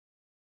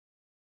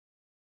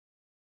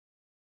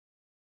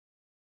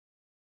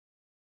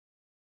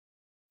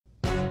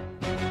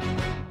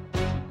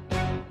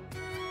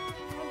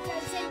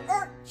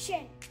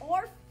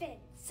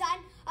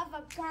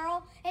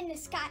Charles and the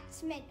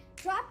Scotsman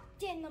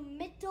dropped in the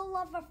middle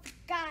of a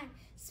forgotten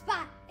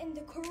spot in the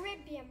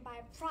Caribbean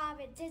by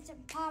Providence,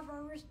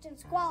 impoverished and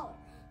squalor,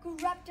 grew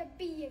up to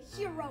be a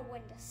hero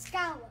and a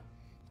scholar.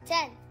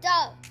 10th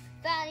dog,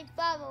 founding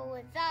father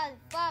without a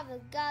father,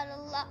 got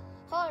a lot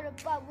harder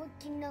by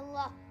working a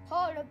lot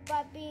harder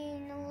by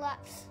being a lot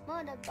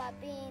smarter by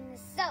being a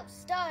self,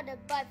 started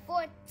by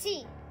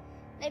 14.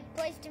 They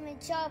placed him in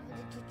charge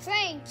of the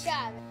train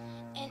child.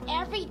 And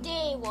every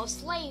day while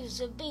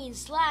slaves were being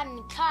slaughtered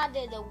and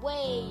carted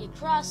away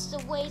across the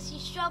ways, he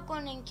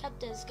struggled and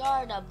kept his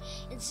guard up.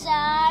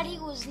 Inside he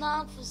was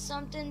longing for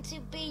something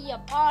to be a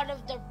part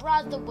of. The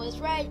brother was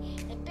ready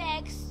to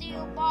beg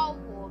steel ball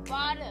for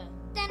butter.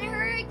 Then a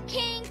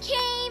hurricane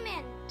came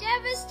and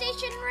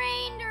devastation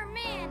reigned. Our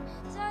man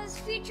saw his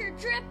future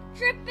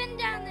dripping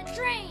down the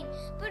drain.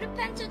 Put a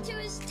pencil to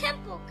his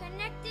temple,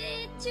 connected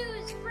it to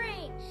his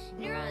brain.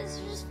 And it was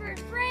just for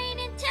his brain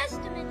and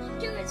testament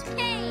to his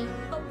pain.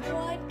 But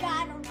word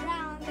got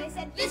around, they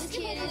said, this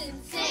kid is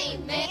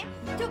insane, man.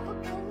 Took a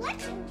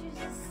collection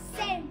just the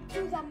same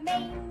to the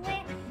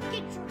mainland.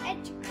 Get your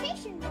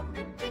education,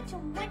 but get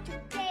some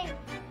winter game.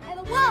 And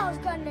the world's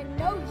gonna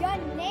know your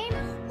name.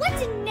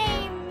 What's your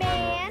name,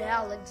 man?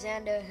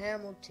 Alexander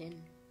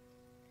Hamilton.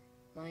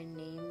 My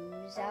name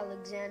is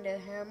Alexander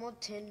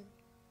Hamilton.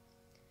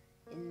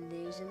 And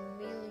there's a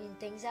million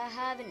things I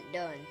haven't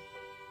done.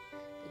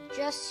 But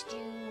just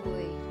you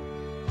wait,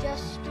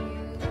 just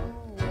you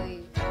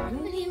wait.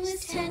 When he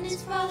was 10,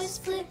 his father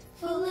split,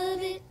 full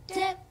of it,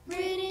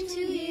 debt-ridden. 2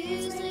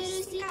 years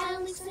later, see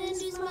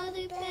Alexander's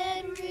mother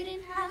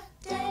bedridden, half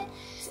dead,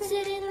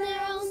 sitting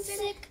there on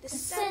sick, the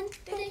scent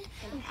thick.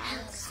 And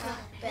Alex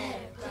got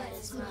better, but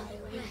his mother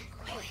went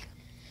quick.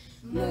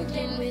 Moved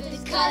in with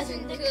his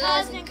cousin, the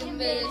cousin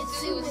committed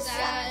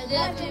suicide.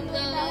 Left him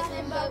with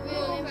nothing but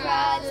ruin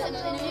pride.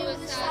 Something new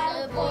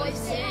inside the boy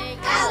saying,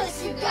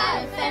 Alex, you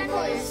gotta fend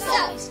for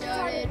yourself. He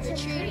started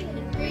retreating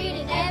and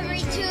reading every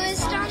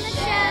twist on the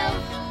shelf.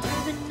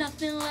 There'd been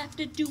nothing left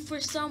to do for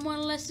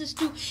someone less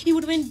astute. He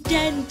would have been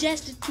dead and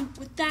destitute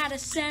without a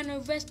cent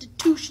of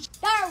restitution.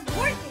 They're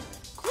working,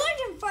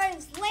 clerking for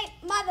his late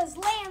mother's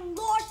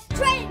landlord,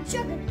 trading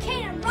sugar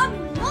cane and rum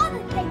and all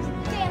the things he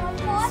can't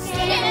afford.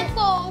 Standing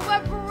for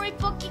every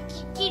book he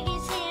could get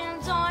his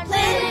hands on.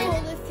 Planning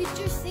for the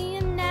future, see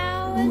him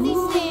now as he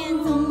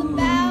stands on the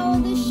bow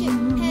of the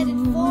ship, headed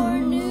for a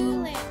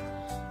new land.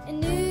 In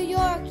New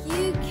York,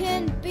 you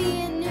can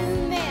be a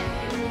new man.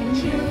 In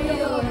New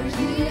York,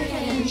 you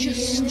can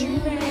Just you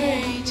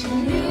wait. In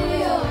New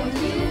York,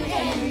 you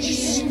can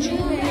Just you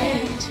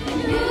wait. In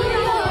New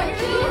York,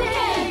 you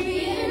can be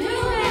a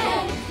new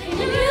man. In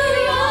New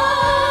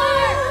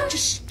York,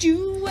 Just you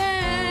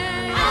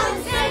wait.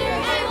 Alexander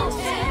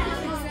Hamilton.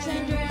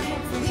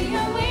 We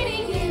are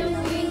waiting in the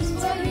wings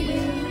for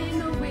you.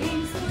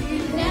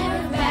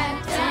 Never back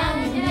down,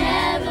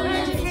 never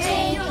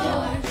entertain your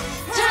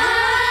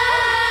time.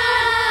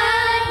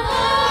 Oh,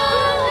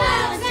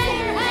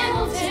 Alexander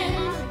Hamilton.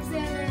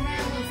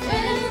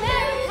 When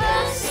America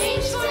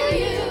sings for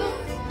you,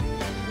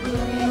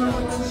 we'll know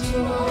that you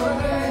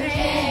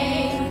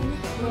overcame.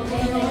 We'll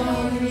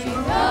know you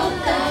wrote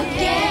the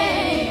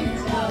game.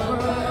 The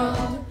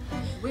world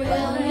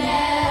will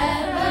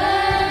never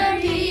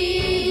be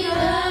the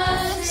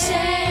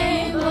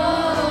same. Oh,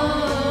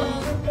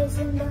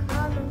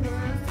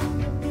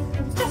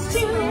 just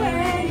you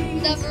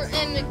wait. Never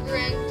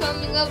immigrant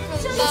coming up from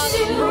the Just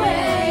you bottom.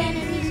 wait.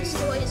 He's a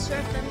voice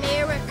from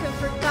America,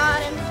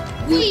 forgotten.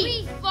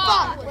 We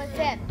fought with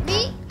him.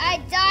 Me, I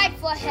died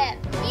for him.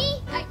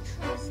 Me, I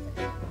trusted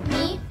him.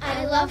 Me,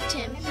 I loved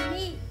him. And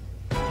me,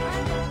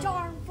 I'm the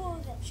darn fool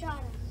that shot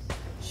him.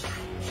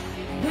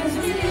 There's a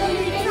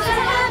million